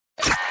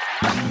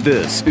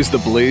This is the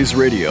Blaze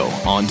Radio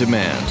on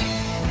demand.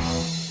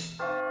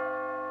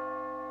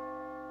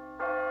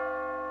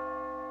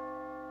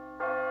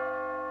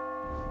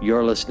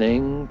 You're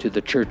listening to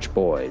the Church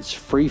Boys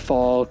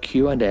FREEFALL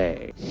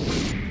Q&A.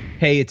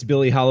 Hey, it's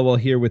Billy Hollowell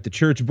here with the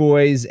Church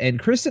Boys, and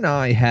Chris and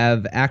I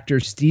have actor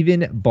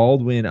Stephen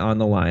Baldwin on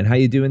the line. How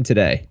you doing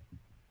today?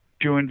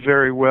 Doing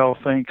very well,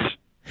 thanks.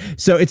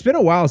 So it's been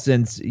a while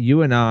since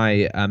you and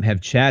I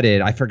have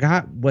chatted. I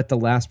forgot what the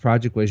last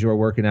project was you were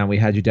working on. We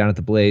had you down at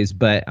the Blaze,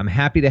 but I'm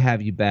happy to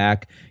have you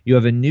back. You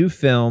have a new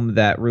film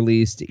that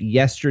released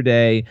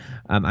yesterday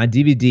on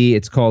DVD.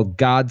 It's called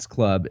God's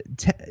Club.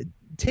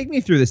 Take me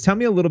through this. Tell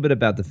me a little bit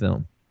about the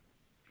film.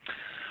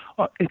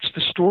 It's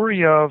the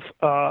story of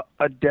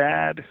a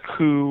dad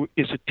who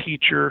is a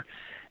teacher,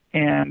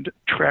 and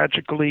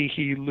tragically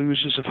he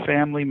loses a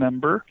family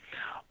member,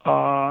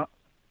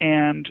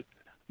 and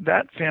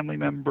that family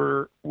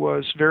member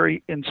was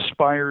very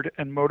inspired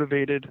and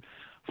motivated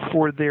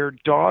for their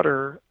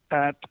daughter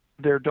at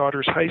their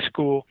daughter's high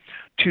school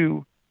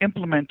to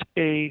implement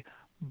a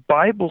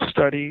Bible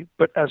study,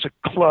 but as a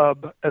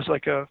club, as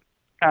like a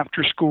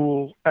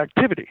after-school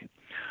activity.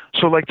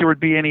 So like there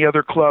would be any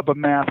other club, a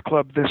math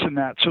club, this and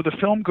that. So the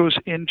film goes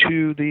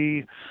into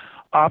the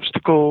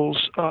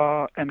obstacles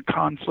and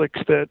conflicts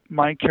that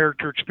my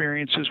character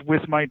experiences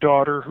with my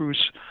daughter,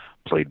 who's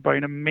played by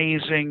an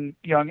amazing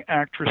young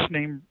actress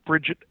named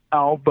Bridget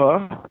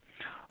Alba,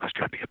 who's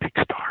going to be a big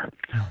star.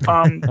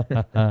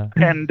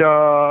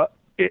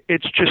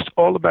 It's just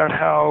all about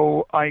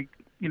how I,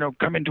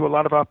 come into a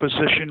lot of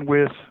opposition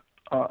with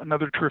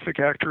another terrific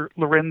actor,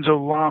 Lorenzo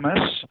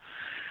Lamas,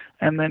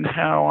 and then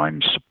how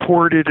I'm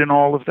supported in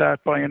all of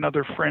that by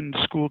another friend,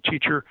 school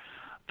teacher,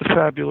 the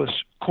fabulous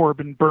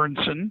Corbin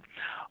Burnson.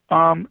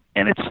 And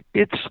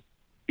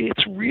it's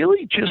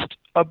really just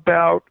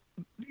about,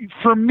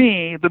 for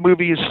me, the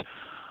movie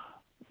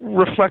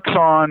reflects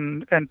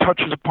on and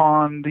touches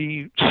upon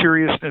the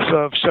seriousness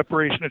of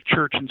separation of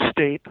church and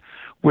state,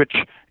 which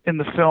in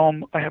the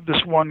film, I have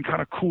this one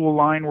kind of cool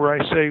line where I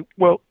say,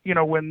 well,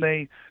 when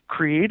they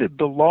created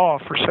the law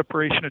for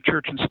separation of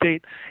church and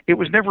state, it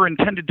was never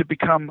intended to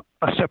become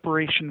a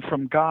separation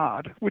from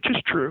God, which is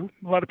true.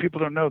 A lot of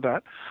people don't know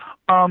that.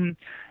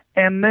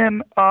 And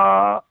then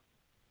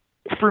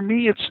for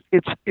me,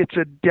 it's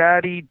a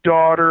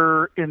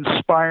daddy-daughter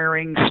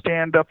inspiring,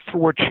 stand up for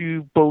what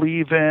you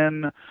believe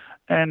in,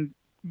 and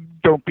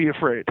don't be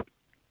afraid.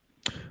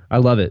 I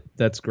love it.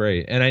 That's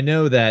great. And I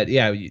know that,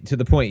 to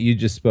the point you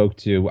just spoke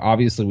to,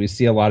 obviously we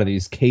see a lot of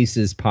these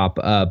cases pop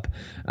up.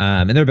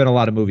 And there have been a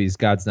lot of movies,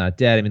 God's Not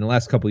Dead. I mean, the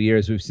last couple of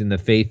years, we've seen the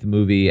faith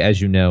movie,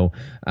 as you know,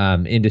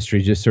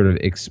 industry just sort of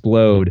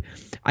explode.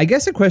 I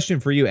guess a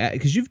question for you,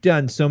 because you've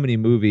done so many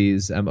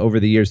movies over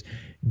the years,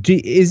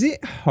 is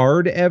it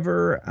hard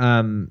ever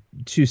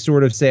to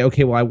sort of say,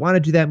 okay, well, I want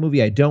to do that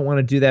movie, I don't want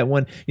to do that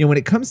one? When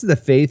it comes to the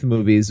faith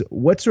movies,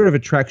 what sort of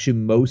attracts you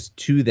most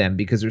to them?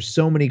 Because there's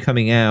so many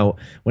coming out.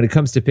 When it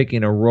comes to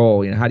picking a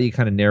role, how do you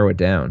kind of narrow it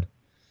down?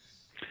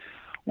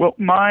 Well,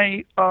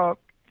 my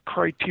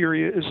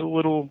criteria is a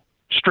little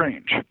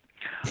strange.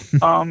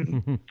 Now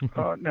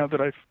that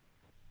I've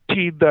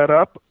teed that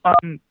up,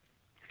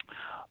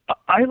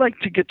 I like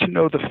to get to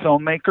know the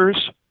filmmakers,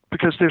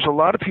 because there's a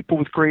lot of people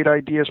with great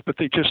ideas, but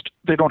they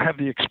don't have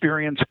the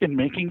experience in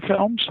making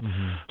films.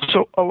 Mm-hmm.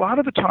 So a lot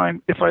of the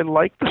time, if I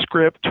like the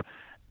script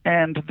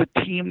and the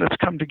team that's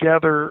come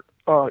together,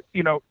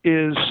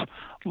 is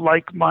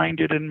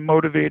like-minded and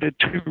motivated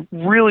to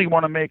really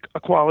want to make a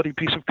quality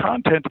piece of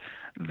content,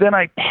 then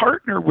I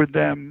partner with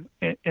them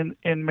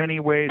in many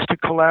ways to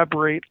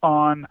collaborate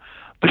on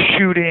the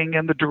shooting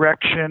and the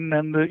direction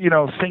and the,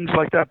 things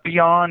like that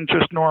beyond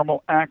just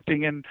normal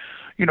acting and,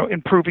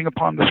 improving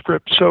upon the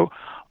script. So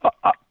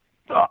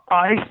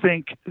I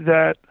think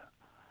that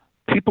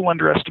people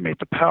underestimate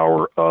the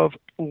power of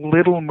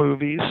little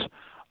movies.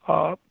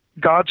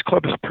 God's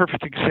Club is a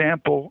perfect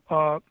example.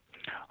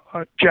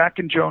 Jack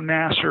and Joe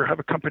Nasser have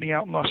a company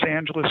out in Los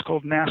Angeles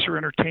called Nasser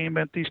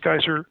Entertainment. These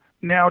guys are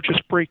now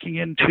just breaking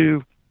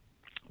into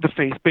the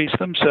faith base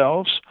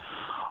themselves.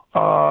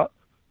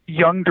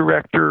 Young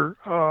director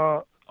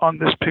on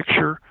this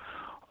picture.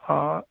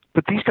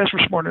 But these guys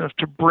were smart enough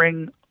to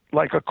bring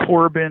like a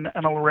Corbin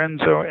and a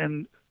Lorenzo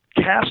and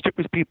cast it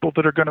with people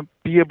that are going to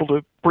be able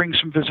to bring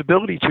some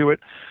visibility to it.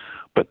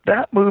 But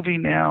that movie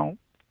now,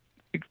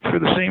 for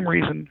the same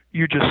reason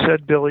you just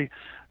said, Billy,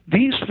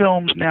 these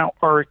films now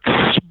are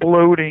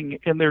exploding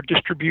in their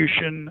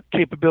distribution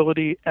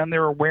capability and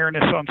their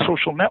awareness on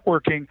social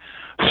networking.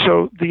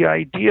 So the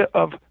idea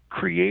of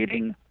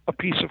creating a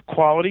piece of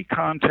quality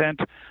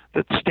content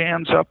that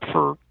stands up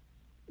for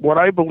what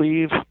I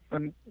believe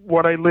and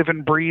what I live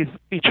and breathe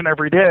each and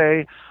every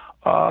day,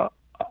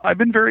 I've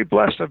been very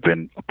blessed. I've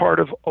been a part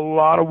of a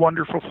lot of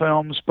wonderful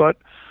films, but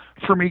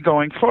for me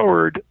going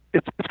forward,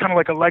 it's kind of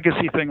like a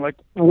legacy thing. Like,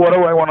 what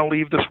do I want to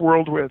leave this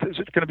world with? Is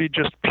it going to be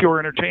just pure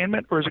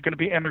entertainment, or is it going to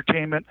be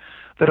entertainment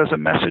that has a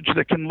message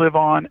that can live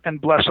on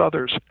and bless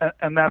others?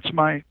 And that's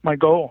my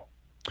goal.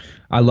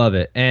 I love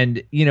it.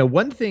 And,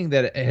 one thing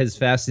that has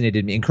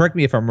fascinated me, and correct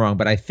me if I'm wrong,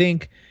 but I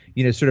think,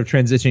 sort of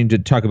transitioning to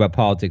talk about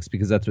politics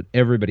because that's what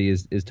everybody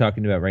is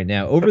talking about right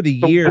now. Over the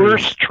years,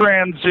 worst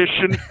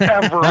transition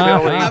ever,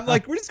 Billy. I'm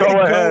like, we're just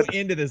gonna go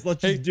into this.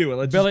 Let's just do it.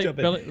 Let's Billy, just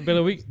jump in.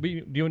 Billy,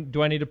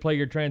 do I need to play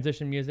your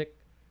transition music?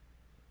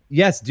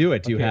 Yes, do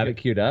it. Do you have it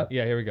queued up?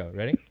 Yeah, here we go.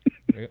 Ready?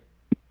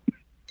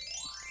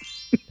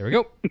 There we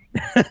go.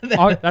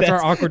 That's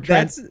our awkward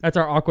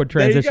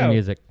transition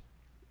music.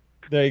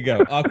 There you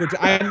go. Awkward.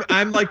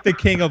 I'm like the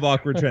king of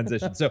awkward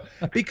transition. So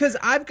because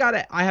I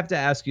have to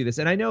ask you this,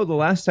 and I know the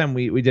last time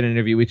we did an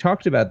interview, we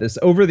talked about this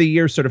over the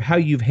years, sort of how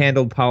you've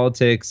handled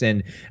politics,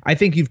 and I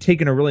think you've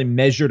taken a really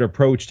measured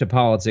approach to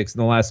politics in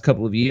the last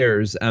couple of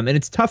years. And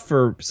it's tough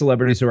for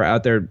celebrities who are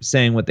out there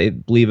saying what they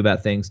believe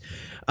about things.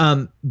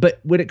 But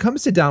when it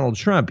comes to Donald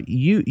Trump,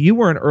 you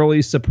were an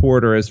early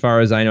supporter, as far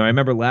as I know. I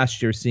remember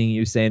last year seeing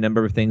you say a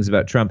number of things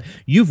about Trump.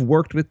 You've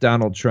worked with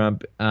Donald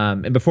Trump,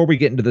 and before we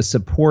get into the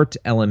support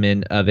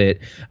element of it,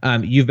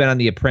 you've been on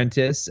The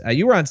Apprentice.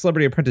 You were on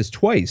Celebrity Apprentice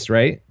twice,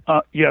 right?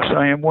 Yes,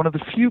 I am one of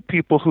the few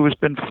people who has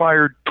been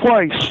fired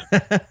twice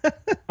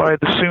by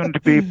the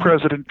soon-to-be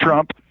President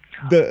Trump.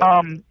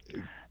 Listen,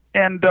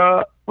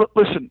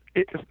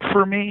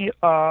 for me,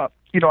 I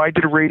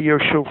did a radio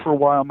show for a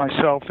while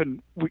myself,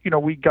 and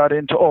we got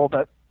into all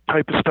that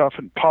type of stuff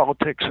and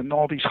politics and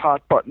all these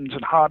hot buttons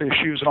and hot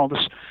issues and all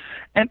this.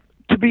 And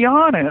to be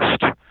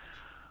honest,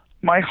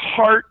 my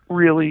heart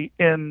really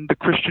in the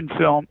Christian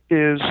film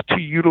is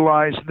to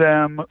utilize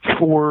them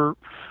for,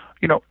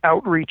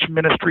 outreach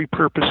ministry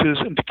purposes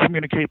and to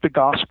communicate the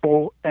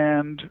gospel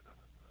and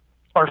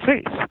our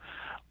faith.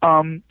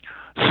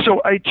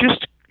 So I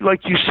just,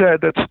 like you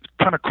said, that's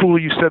kind of cool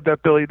you said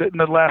that, Billy, that in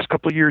the last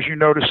couple of years you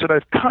noticed that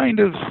I've kind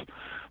of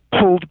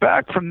pulled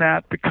back from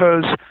that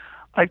because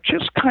I've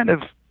just kind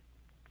of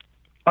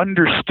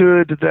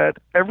understood that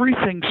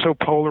everything's so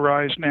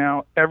polarized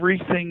now.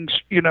 Everything's,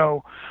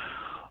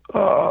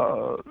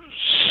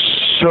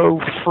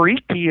 so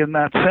freaky in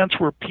that sense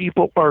where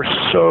people are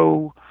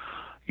so,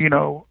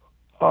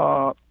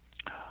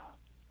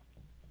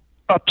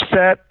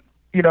 upset,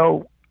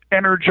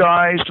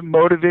 energized,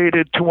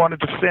 motivated to want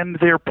to defend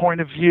their point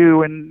of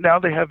view, and now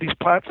they have these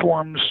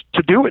platforms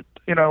to do it,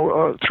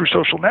 through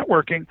social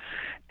networking.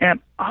 And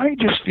I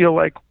just feel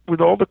like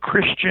with all the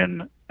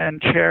Christian and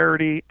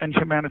charity and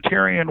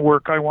humanitarian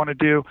work I want to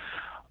do,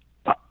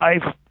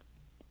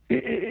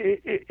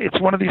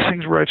 it's one of these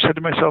things where I've said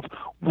to myself,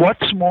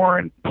 what's more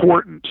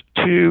important,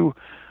 to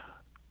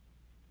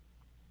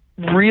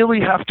really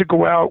have to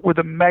go out with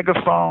a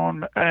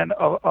megaphone and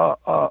a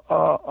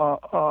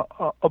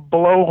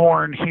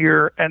blowhorn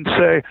here and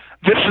say,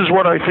 this is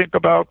what I think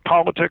about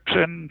politics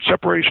and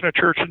separation of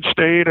church and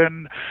state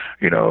and,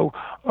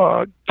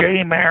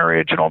 gay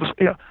marriage and all this.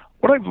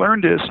 What I've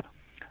learned is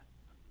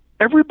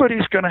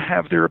everybody's going to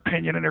have their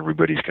opinion and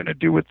everybody's going to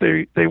do what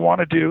they want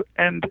to do.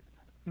 And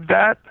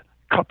that,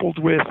 coupled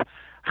with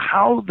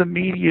how the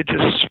media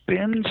just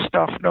spins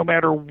stuff, no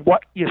matter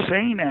what you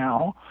say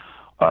now,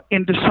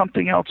 into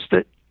something else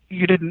that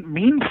you didn't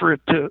mean for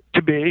it to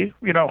be,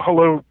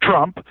 hello,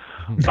 Trump.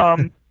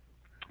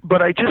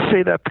 But I just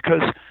say that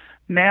because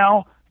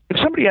now, if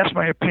somebody asks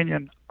my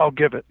opinion, I'll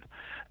give it.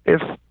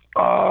 If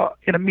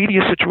in a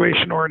media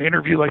situation or an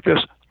interview like this,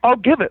 I'll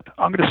give it.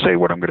 I'm going to say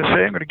what I'm going to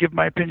say. I'm going to give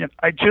my opinion.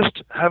 I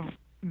just have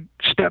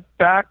stepped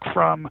back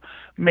from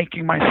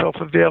making myself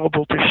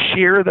available to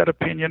share that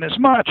opinion as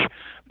much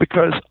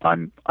because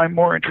I'm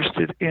more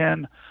interested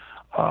in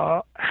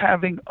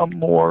having a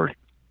more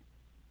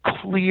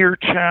clear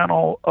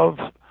channel of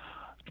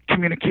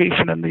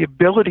communication and the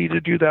ability to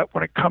do that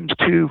when it comes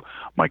to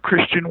my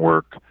Christian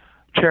work,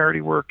 charity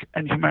work,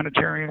 and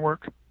humanitarian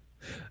work.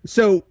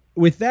 So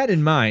with that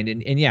in mind,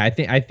 and yeah,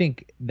 I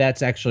think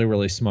that's actually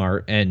really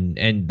smart, and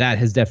that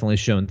has definitely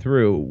shown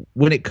through.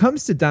 When it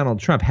comes to Donald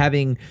Trump,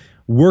 having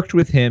worked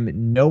with him,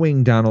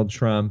 knowing Donald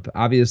Trump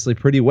obviously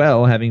pretty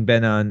well, having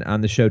been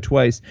on the show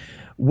twice,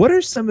 what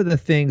are some of the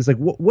things, like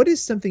what is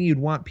something you'd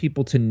want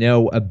people to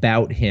know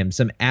about him,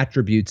 some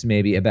attributes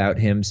maybe about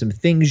him, some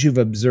things you've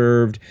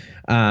observed,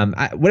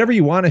 whatever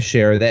you want to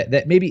share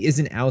that maybe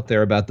isn't out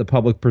there about the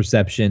public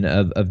perception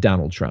of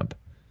Donald Trump?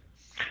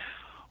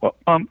 Well,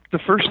 the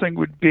first thing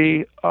would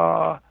be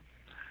I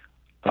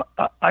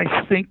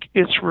think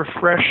it's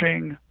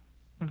refreshing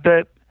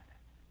that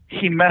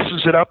he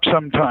messes it up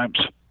sometimes.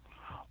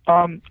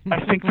 I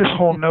think this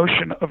whole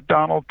notion of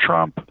Donald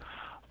Trump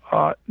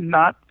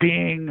not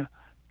being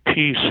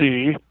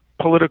PC,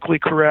 politically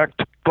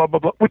correct, blah, blah,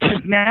 blah, which is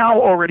now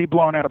already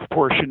blown out of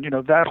proportion,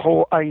 that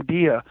whole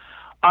idea.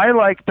 I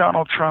like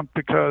Donald Trump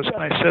because,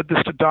 and I said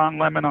this to Don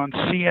Lemon on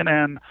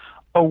CNN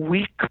a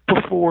week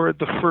before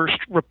the first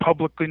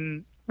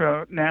Republican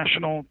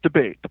national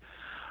debate.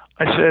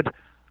 I said,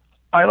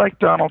 I like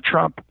Donald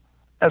Trump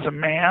as a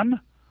man.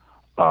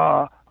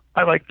 I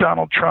like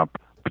Donald Trump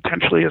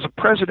potentially as a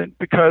president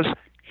because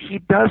he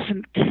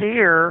doesn't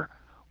care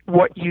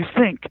what you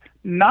think.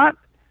 Not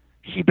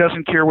he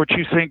doesn't care what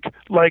you think,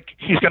 like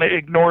he's going to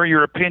ignore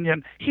your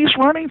opinion. He's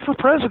running for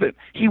president.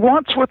 He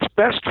wants what's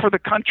best for the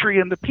country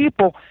and the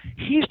people.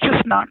 He's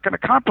just not going to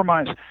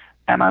compromise.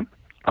 And I'm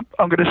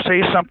going to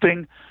say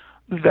something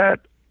that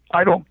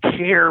I don't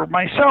care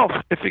myself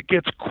if it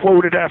gets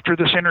quoted after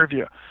this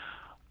interview.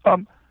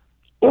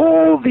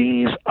 All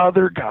these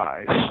other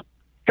guys,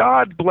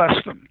 God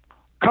bless them.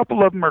 A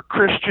couple of them are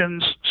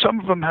Christians. Some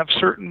of them have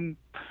certain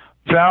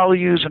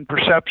values and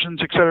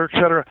perceptions, et cetera, et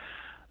cetera.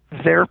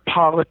 They're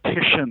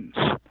politicians.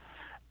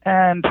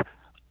 And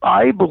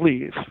I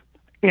believe,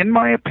 in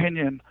my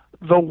opinion,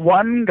 the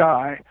one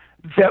guy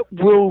that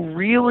will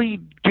really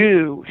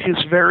do his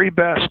very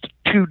best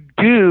to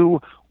do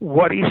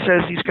what he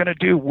says he's going to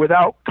do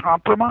without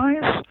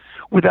compromise,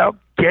 without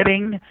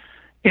getting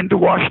into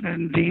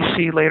Washington,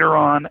 D.C. later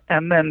on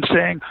and then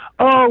saying,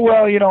 oh,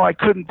 well, I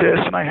couldn't this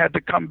and I had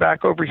to come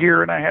back over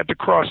here and I had to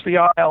cross the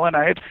aisle and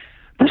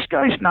this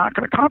guy's not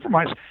going to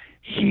compromise.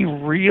 He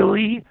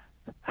really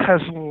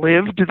has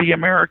lived the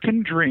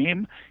American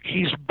dream.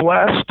 He's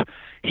blessed.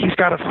 He's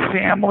got a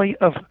family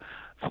of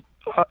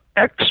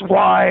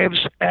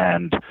ex-wives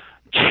and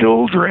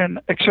children,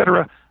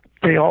 etc.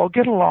 They all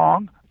get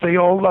along. They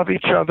all love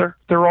each other.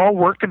 They're all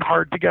working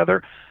hard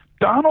together.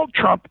 Donald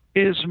Trump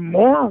is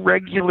more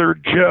regular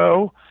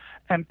Joe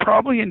and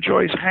probably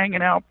enjoys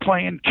hanging out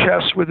playing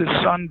chess with his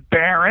son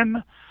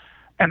Barron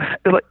and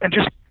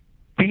just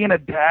being a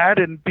dad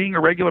and being a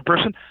regular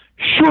person.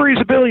 Sure, he's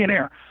a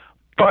billionaire,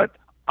 but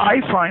I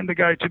find the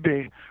guy to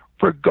be,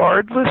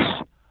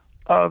 regardless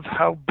of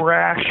how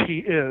brash he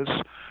is,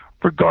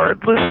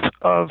 regardless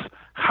of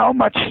how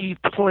much he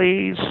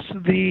plays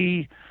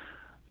the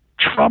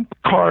Trump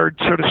card,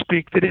 so to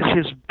speak, that is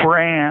his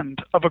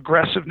brand of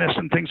aggressiveness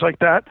and things like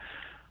that,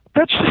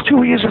 that's just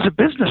who he is as a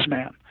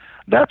businessman.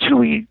 That's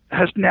who he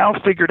has now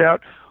figured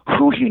out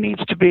who he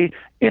needs to be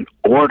in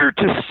order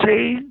to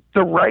say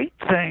the right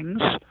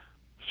things.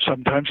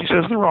 Sometimes he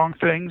says the wrong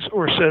things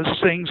or says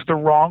things the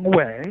wrong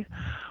way.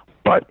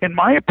 But in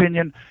my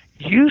opinion,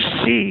 you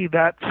see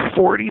that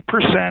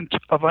 40%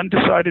 of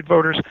undecided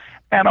voters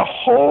and a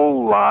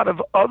whole lot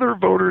of other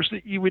voters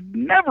that you would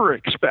never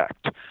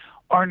expect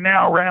are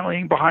now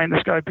rallying behind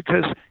this guy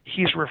because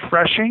he's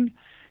refreshing,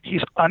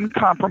 he's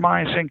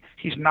uncompromising,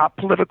 he's not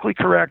politically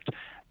correct,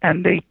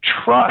 and they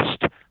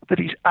trust that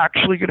he's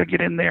actually going to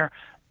get in there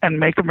and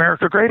make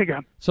America great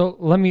again. So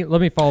let me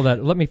follow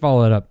that. Let me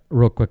follow that up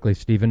real quickly,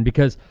 Stephen,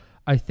 because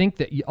I think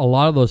that a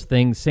lot of those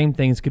things, same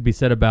things, could be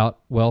said about,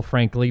 well,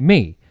 frankly,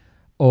 me,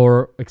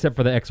 or except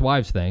for the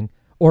ex-wives thing,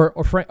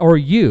 or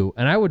you.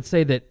 And I would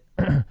say that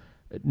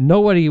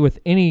nobody with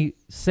any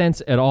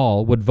sense at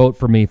all would vote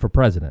for me for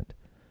president.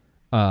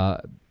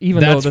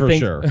 Even though the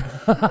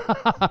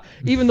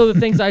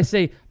things I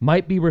say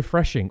might be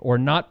refreshing or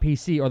not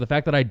PC, or the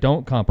fact that I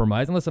don't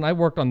compromise. And listen, I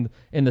worked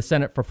in the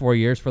Senate for 4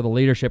 years for the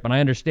leadership, and I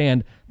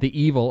understand the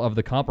evil of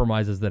the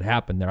compromises that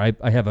happen there.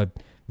 I have a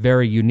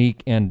very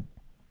unique and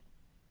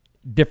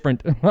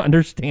different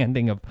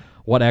understanding of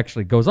what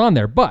actually goes on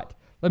there. But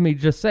let me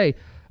just say,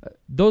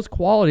 those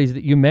qualities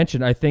that you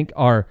mentioned, I think,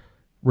 are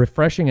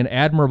refreshing and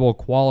admirable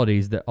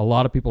qualities that a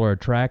lot of people are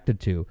attracted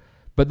to.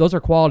 But those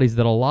are qualities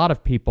that a lot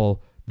of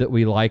people that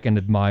we like and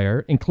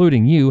admire,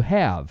 including you,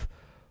 have.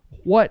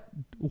 What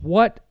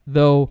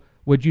though,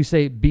 would you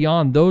say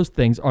beyond those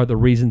things are the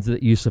reasons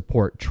that you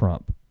support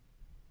Trump?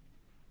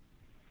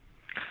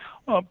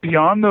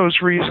 Beyond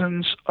those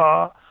reasons,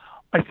 I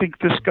think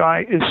this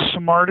guy is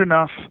smart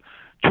enough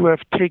to have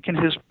taken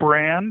his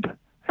brand,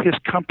 his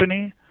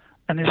company,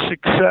 and his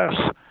success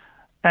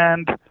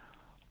and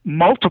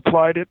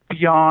multiplied it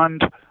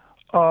beyond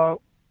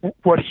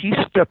what he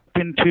stepped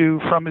into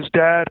from his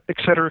dad, et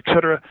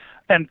cetera,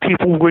 and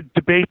people would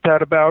debate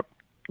that about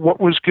what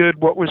was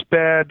good, what was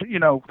bad,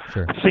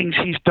 Sure. Things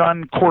he's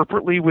done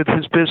corporately with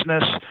his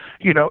business,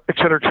 et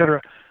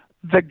cetera.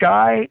 The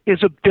guy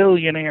is a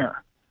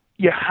billionaire.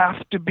 You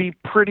have to be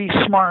pretty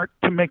smart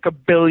to make $1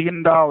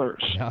 billion.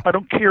 Yeah. I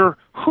don't care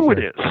who Sure.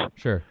 it is.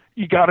 Sure.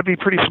 You got to be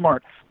pretty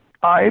smart.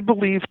 I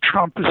believe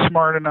Trump is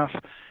smart enough,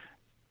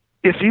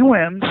 if he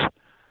wins,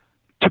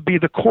 to be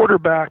the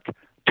quarterback,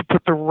 to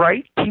put the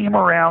right team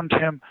around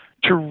him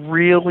to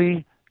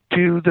really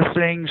do the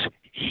things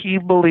he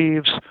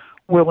believes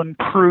will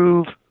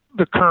improve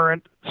the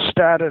current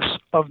status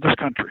of this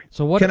country.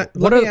 So what are the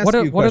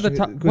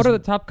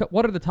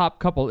top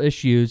couple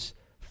issues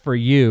for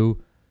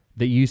you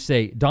that you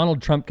say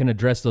Donald Trump can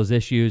address those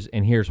issues,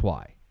 and here's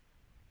why?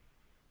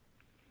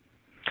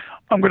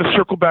 I'm going to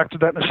circle back to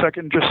that in a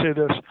second and just say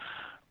this.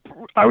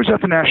 I was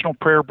at the National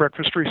Prayer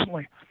Breakfast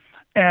recently,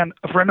 and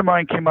a friend of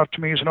mine came up to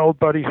me, he's an old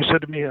buddy, who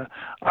said to me,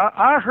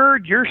 I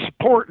heard you're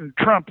supporting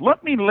Trump.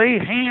 Let me lay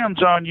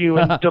hands on you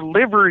and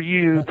deliver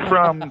you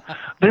from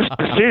this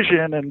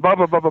decision and blah,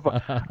 blah, blah, blah, blah.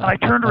 And I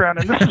turned around,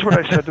 and this is what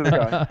I said to the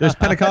guy. There's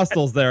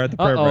Pentecostals there at the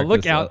prayer breakfast.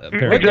 Look out.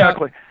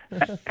 Exactly.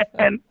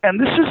 And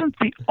this isn't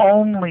the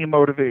only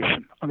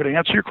motivation. I'm going to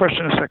answer your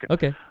question in a second.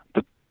 Okay.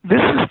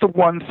 This is the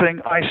one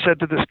thing I said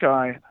to this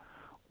guy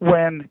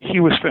when he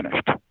was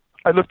finished.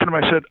 I looked at him,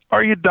 I said,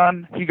 are you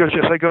done? He goes,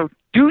 yes. I go,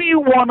 do you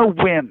want to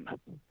win?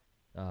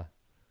 I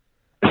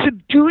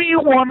said, do you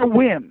want to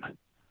win?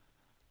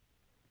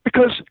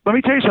 Because let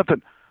me tell you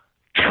something.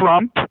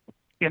 Trump,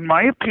 in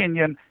my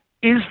opinion,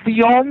 is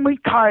the only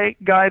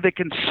guy that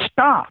can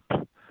stop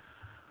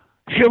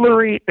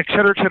Hillary, et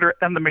cetera,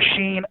 and the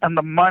machine and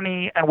the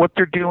money and what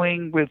they're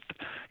doing with,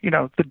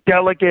 the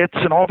delegates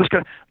and all this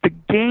the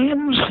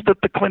games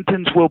that the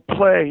Clintons will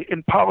play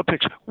in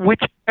politics,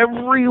 which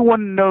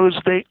everyone knows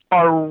they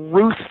are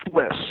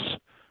ruthless.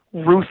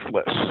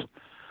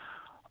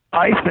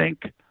 I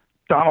think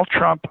Donald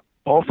Trump,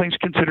 all things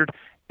considered,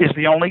 is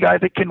the only guy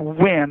that can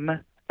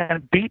win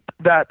and beat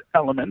that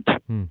element,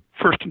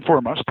 first and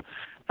foremost.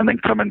 And then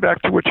coming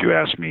back to what you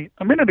asked me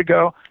a minute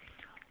ago,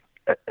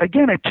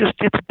 again, it just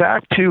gets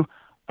back to,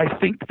 I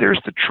think there's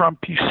the Trump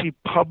you see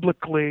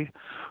publicly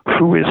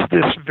who is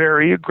this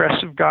very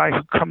aggressive guy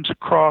who comes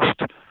across,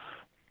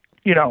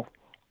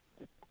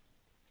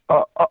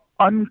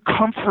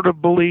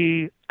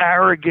 uncomfortably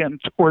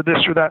arrogant or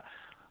this or that.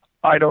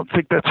 I don't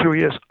think that's who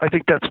he is. I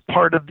think that's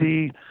part of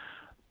the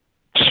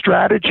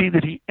strategy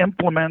that he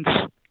implements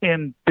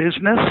in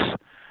business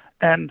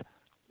and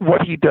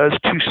what he does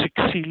to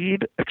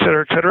succeed, et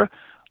cetera,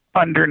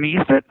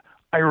 underneath it.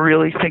 I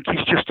really think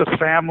he's just a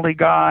family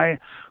guy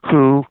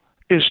who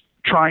is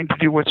trying to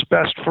do what's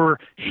best for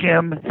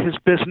him, his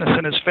business,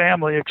 and his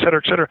family, et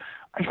cetera.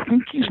 I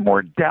think he's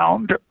more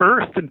down to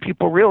earth than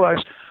people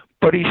realize,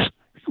 but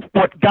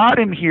what got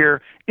him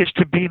here is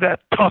to be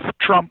that tough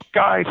Trump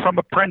guy from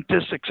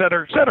Apprentice, et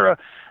cetera,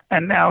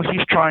 and now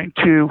he's trying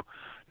to,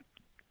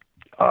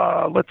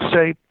 let's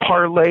say,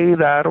 parlay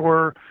that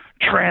or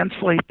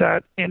translate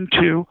that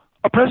into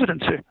a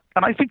presidency.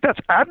 And I think that's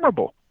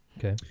admirable.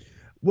 Okay.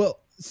 Well,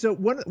 so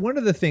one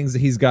of the things that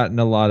he's gotten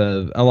a lot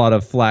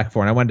of flack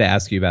for, and I wanted to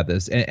ask you about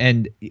this,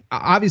 and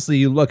obviously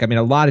you look, I mean,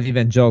 a lot of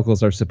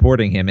evangelicals are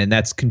supporting him, and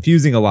that's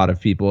confusing a lot of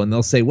people, and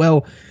they'll say,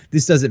 well,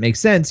 this doesn't make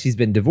sense. He's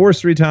been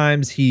divorced 3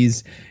 times. He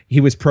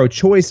was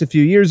pro-choice a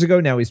few years ago.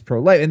 Now he's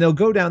pro-life, and they'll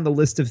go down the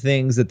list of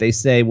things that they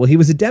say, well, he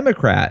was a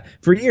Democrat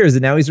for years,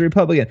 and now he's a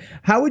Republican.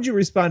 How would you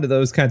respond to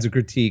those kinds of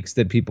critiques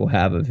that people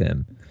have of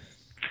him?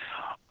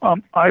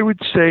 I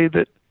would say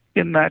that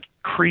in that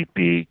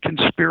creepy,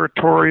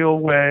 conspiratorial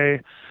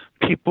way,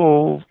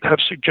 people have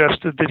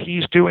suggested that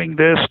he's doing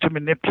this to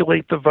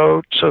manipulate the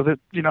vote so that,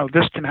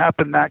 this can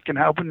happen, that can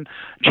happen,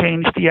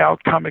 change the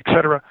outcome, et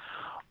cetera.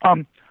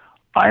 I'm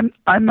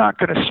not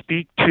going to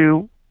speak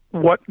to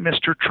what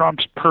Mr.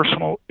 Trump's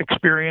personal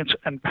experience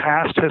and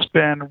past has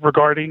been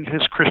regarding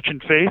his Christian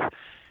faith.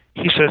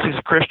 He says he's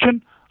a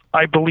Christian.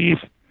 I believe,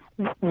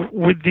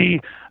 with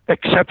the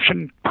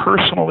exception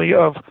personally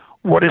of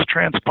what has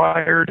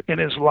transpired in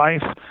his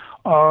life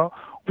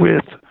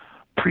with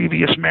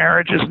previous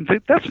marriages and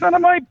things, that's none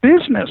of my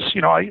business.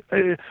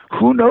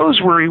 Who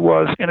knows where he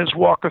was in his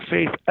walk of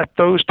faith at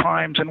those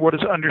times and what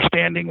his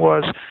understanding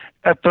was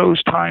at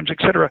those times, et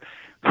cetera.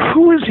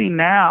 Who is he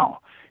now?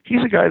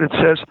 He's a guy that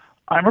says,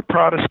 I'm a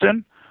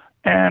Protestant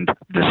and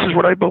this is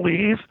what I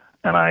believe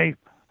and I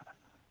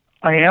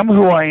am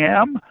who I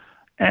am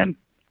and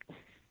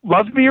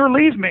love me or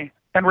leave me.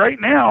 And right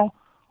now,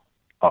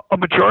 a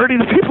majority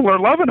of the people are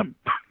loving him.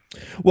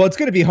 Well, it's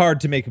going to be hard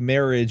to make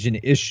marriage an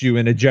issue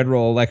in a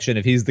general election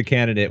if he's the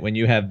candidate when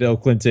you have Bill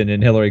Clinton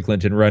and Hillary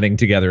Clinton running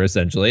together,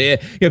 essentially.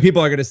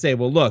 People are going to say,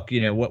 well, look,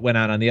 what went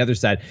on the other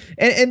side.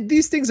 And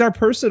these things are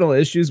personal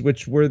issues,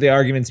 which were the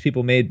arguments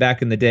people made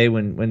back in the day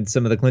when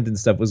some of the Clinton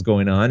stuff was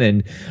going on.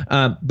 And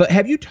but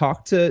have you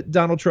talked to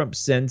Donald Trump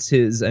since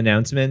his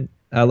announcement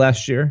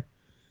last year?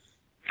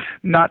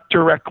 Not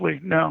directly,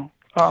 no.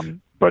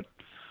 But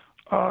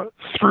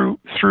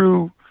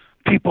through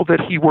people that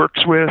he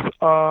works with,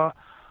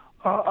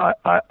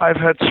 I've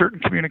had certain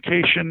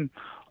communication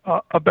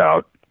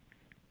about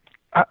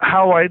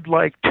how I'd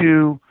like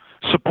to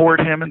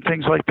support him and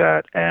things like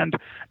that, and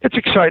it's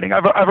exciting.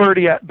 I've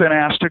already been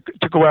asked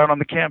to go out on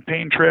the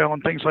campaign trail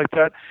and things like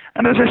that.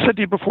 And as I said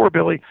to you before,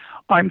 Billy,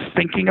 I'm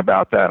thinking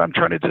about that. I'm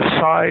trying to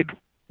decide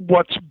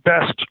what's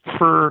best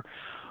for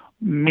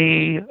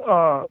me,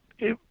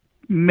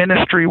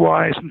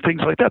 ministry-wise and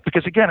things like that.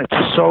 Because again,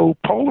 it's so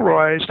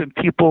polarized, and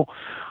people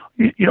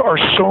are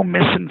so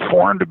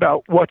misinformed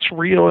about what's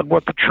real and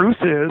what the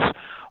truth is.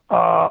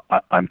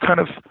 I'm kind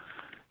of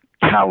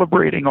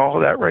calibrating all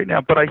of that right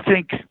now, but I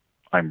think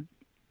I'm,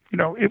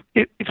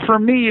 for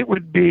me, it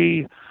would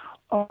be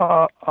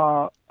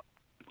an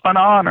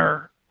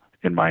honor,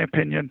 in my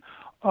opinion,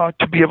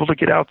 to be able to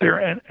get out there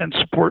and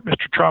support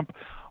Mr. Trump.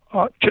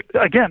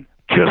 Again,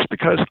 just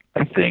because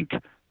I think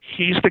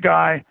he's the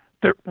guy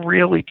that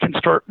really can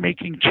start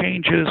making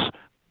changes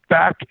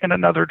back in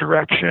another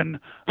direction,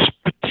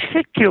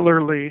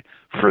 particularly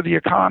for the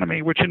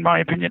economy, which in my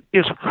opinion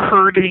is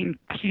hurting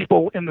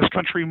people in this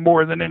country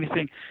more than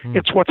anything.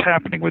 It's what's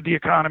happening with the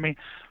economy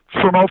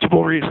for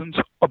multiple reasons,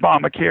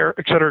 Obamacare,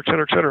 et cetera, et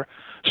cetera, et cetera.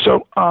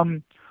 So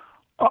I'm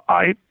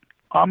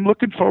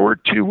looking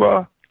forward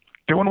to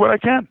doing what I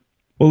can.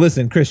 Well,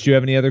 listen, Chris, do you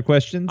have any other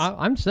questions?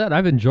 I'm set.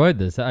 I've enjoyed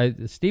this.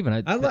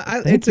 Stephen,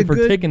 thank you for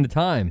taking the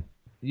time.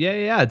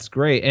 Yeah, it's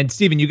great. And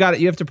Stephen, you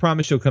have to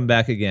promise you'll come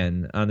back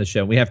again on the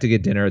show. We have to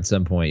get dinner at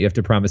some point. You have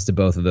to promise to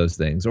both of those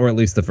things, or at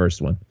least the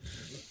first one.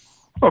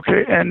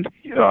 Okay, and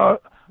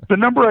the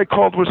number I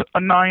called was a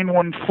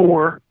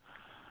 914.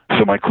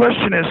 So my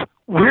question is,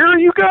 where are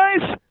you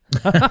guys?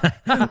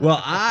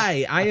 Well,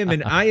 I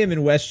am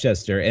in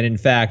Westchester, and in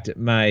fact,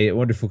 my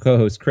wonderful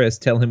co-host Chris,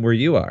 tell him where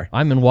you are.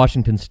 I'm in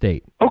Washington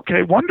State.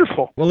 Okay,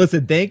 wonderful. Well,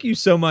 listen, thank you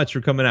so much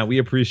for coming out. We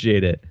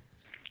appreciate it.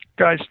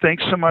 Guys,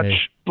 thanks so much. Hey.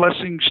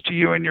 Blessings to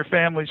you and your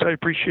families. I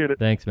appreciate it.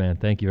 Thanks, man.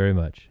 Thank you very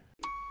much.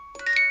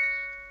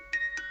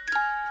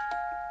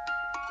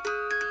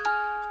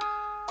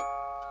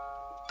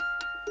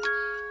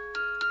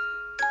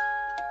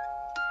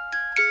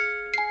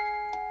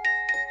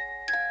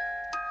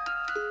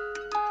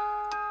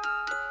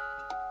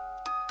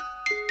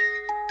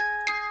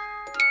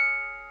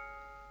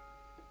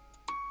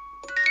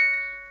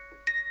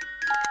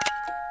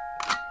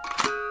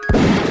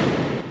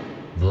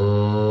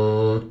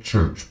 The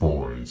Church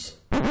Boys.